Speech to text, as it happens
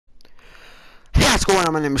going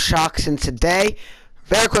on? My name is Shocks, and today,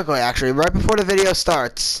 very quickly actually, right before the video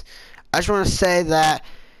starts, I just want to say that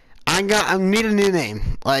I need a new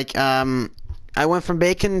name. Like, I went from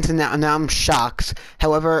Bacon to now I'm Shocks.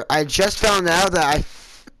 However, I just found out that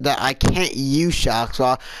I can't use Shocks.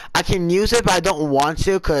 Well, I can use it, but I don't want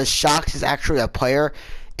to because Shocks is actually a player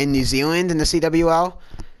in New Zealand in the CWL.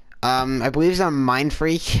 I believe he's on Mind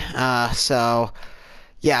Freak. So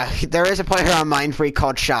yeah, there is a player on Mind Freak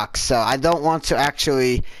called Shocks. So I don't want to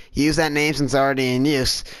actually use that name since it's already in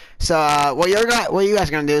use. So what you guys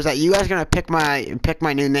are gonna do is that you guys are gonna pick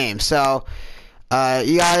my new name. So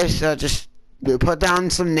you guys just put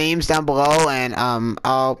down some names down below, and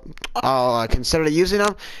I'll consider using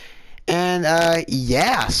them. And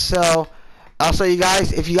yeah, so also you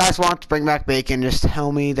guys, if you guys want to bring back Bacon, just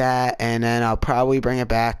tell me that, and then I'll probably bring it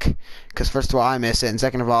back. Because first of all, I miss it, and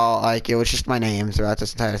second of all, like, it was just my name throughout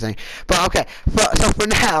this entire thing. But okay, so for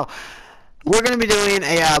now, we're gonna be doing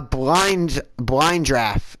a blind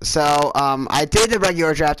draft. So I did the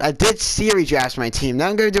regular draft, I did series drafts for my team. Now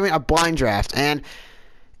I'm gonna be doing a blind draft, and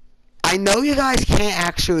I know you guys can't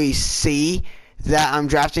actually see that I'm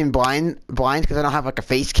drafting blind because I don't have like a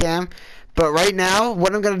face cam. But right now,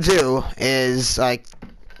 what I'm gonna do is like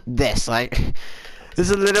this. Like, this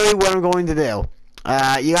is literally what I'm going to do.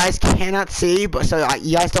 You guys cannot see, but so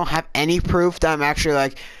you guys don't have any proof that I'm actually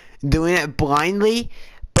like doing it blindly.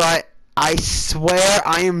 But I swear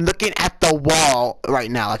I am looking at the wall right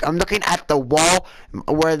now. Like, I'm looking at the wall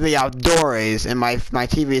where the outdoor is, and my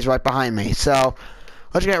TV is right behind me. So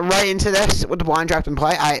let's get right into this with the blind draft and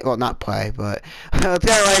play. Well, not play, but let's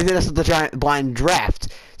get right into this with the blind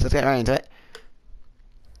draft. So let's get right into it.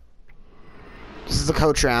 This is the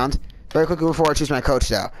coach round. Very quickly before I choose my coach,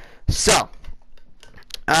 though. So,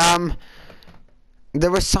 there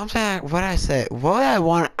was something. What did I say? What did I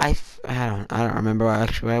want? I don't remember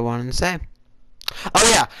what I wanted to say.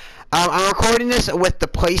 Oh yeah, I'm recording this with the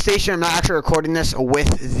PlayStation. I'm not actually recording this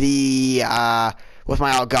with the with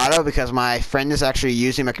my Elgato because my friend is actually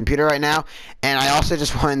using my computer right now, and I also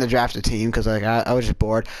just wanted to draft a team because like I was just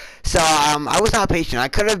bored. So I was not patient. I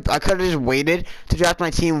could have just waited to draft my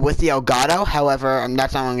team with the Elgato. However,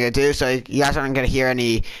 that's not what I'm gonna do. So you guys aren't gonna hear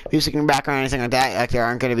any music in the background or anything like that. Like, there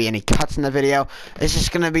aren't gonna be any cuts in the video. It's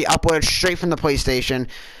just gonna be uploaded straight from the PlayStation.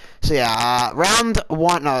 So yeah, round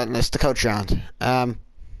one. No, it's the coach round.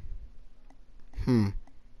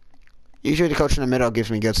 Usually the coach in the middle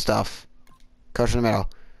gives me good stuff. Coach in the middle.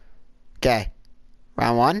 Okay.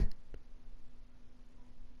 Round one.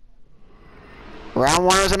 Round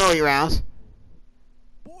one was an elite round.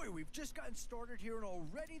 Boy, we've just gotten started here, and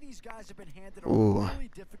already these guys have been handed a really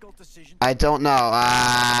difficult decision. I don't know.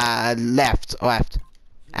 Left. I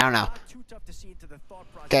don't know.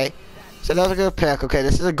 Okay. So that was a good pick. Okay,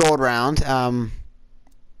 this is a gold round. I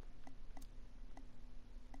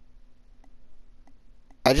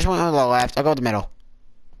just went on the left. I'll go to the middle.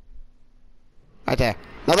 Right there.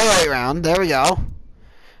 Another right round. There we go.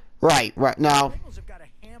 Right. Now. The Bengals have got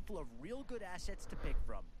a handful of real good assets to pick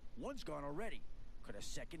from. One's gone already. Could a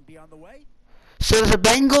second be on the way? So there's a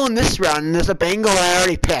Bengal in this round, and there's a Bengal I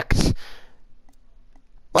already picked.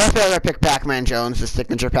 What if I pick Pac-Man Jones, the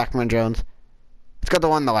signature Pac-Man Jones? Let's go to the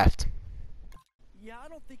one on the left. Yeah, I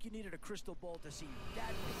don't think you needed a crystal ball to see that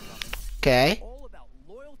pick coming. Okay. All about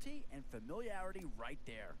loyalty and familiarity right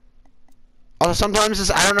there. Also, sometimes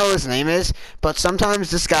this, I don't know what his name is, but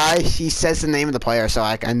sometimes this guy, he says the name of the player, so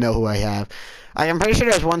I know who I have. I'm pretty sure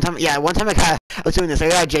there was one time, yeah, one time I was doing this, I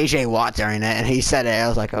got JJ Watt during it, and he said it, I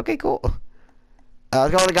was like, okay, cool.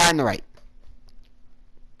 Let's go with the guy on the right.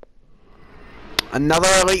 Another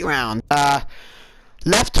elite round.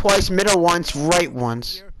 Left twice, middle once, right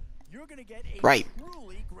once. You're gonna get a right.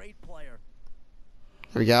 Truly great player.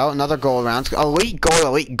 There we go, another gold round. Elite gold,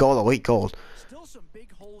 elite gold, elite gold. Still some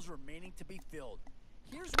big holes remaining to be filled.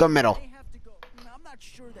 Let's go middle. I'm not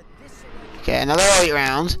sure that this okay, another elite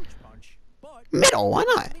round. Middle, why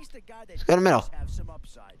not? Let's go to middle.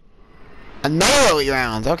 Another elite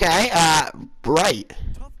round, okay. Right.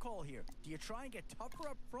 Tough call here. Do you try and get tougher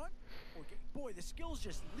up front? Or boy, the skills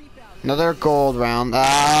just leap out. Another gold round.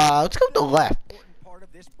 Let's go to the left. Part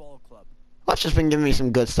of this ball club. Left's just been giving me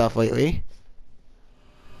some good stuff lately.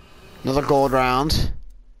 Another gold round.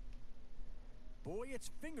 Boy, it's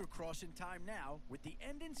finger crossing time now. With the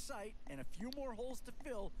end in sight and a few more holes to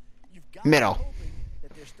fill, you've got middle. hoping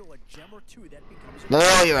that there's still a gem or two that becomes another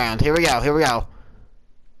early round. Here we go.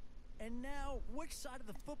 And now, which side of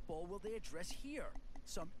the football will they address here?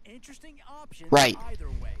 Some interesting options right. Either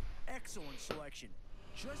way. Excellent selection.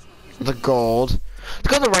 Just the gold. Let's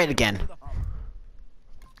go to the right again.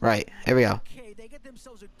 Right. Here we go. Okay, they get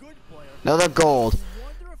themselves a good player. Another gold.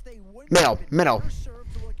 Middle, middle. Better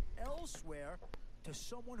served to look elsewhere to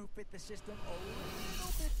someone who fit the system a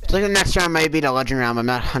little bit I think better. the next round may be the legend round. I'm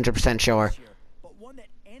not 100% sure. But one that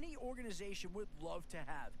any organization would love to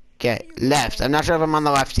have. Okay, left. I'm not sure if I'm on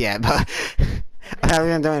the left yet, but I haven't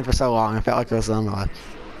been doing it for so long. I felt like it was on the left.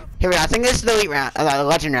 Here we go. I think this is the elite round, the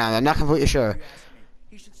legend round. I'm not completely sure.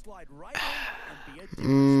 He should slide right in and be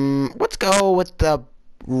a Let's go with the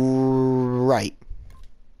right.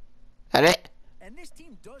 That it? And this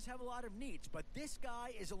team does have a lot of needs, but this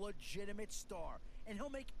guy is a legitimate star, and he'll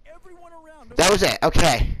make everyone around him. That was it.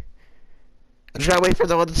 Okay. I just gotta wait for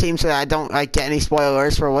the other team so that I don't get any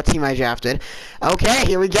spoilers for what team I drafted. Okay,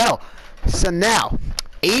 here we go. So now,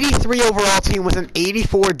 83 overall team with an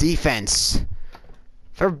 84 defense.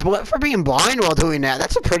 For being blind while doing that,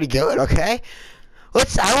 that's a pretty good. Okay.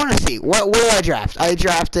 I want to see what did I draft? I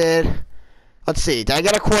drafted. Let's see. Did I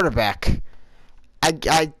get a quarterback?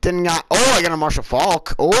 I didn't got. Oh, I got a Marshall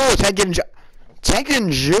Falk. Oh, Tegan Jr.,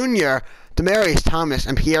 Demarius Thomas,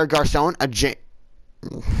 and Pierre Garcon,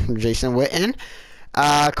 Jason Witten,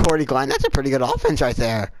 Cordy Glenn. That's a pretty good offense right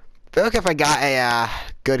there. I feel like if I got a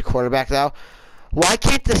good quarterback though, why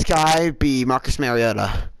can't this guy be Marcus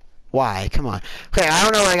Mariota? Why? Come on. Okay, I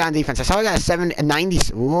don't know what I got on defense. I saw I got a 90.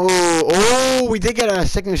 Oh, we did get a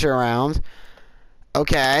signature round.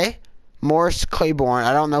 Okay, Morris Claiborne.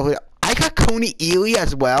 I don't know who. I got Coney Ely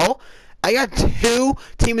as well. I got two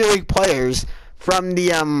Team of the Week players from the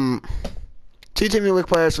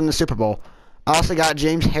Super Bowl. I also got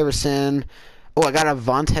James Harrison. Oh, I got a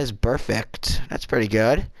Vontez Perfect. That's pretty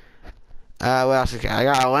good. What else? I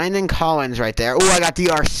got Landon Collins right there. Oh, I got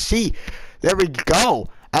DRC. There we go.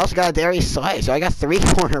 I also got Darius Slay. So I got 3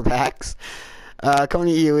 cornerbacks.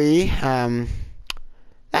 Coney Ely.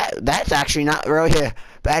 That's actually not really a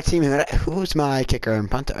bad team. Who's my kicker and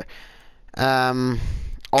punter?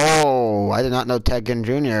 Oh, I did not know Tegan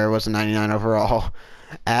Jr. was a 99 overall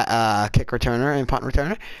kick returner and punt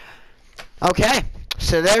returner. Okay,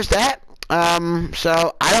 so there's that.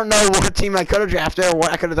 So I don't know what team I could have drafted or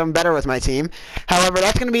what I could have done better with my team. However,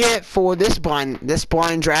 that's going to be it for this blind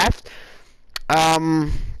draft.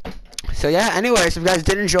 So yeah, anyways, if you guys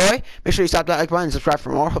did enjoy, make sure you stop that like button and subscribe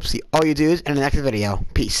for more. Hope to see all you dudes in the next video.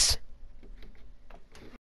 Peace.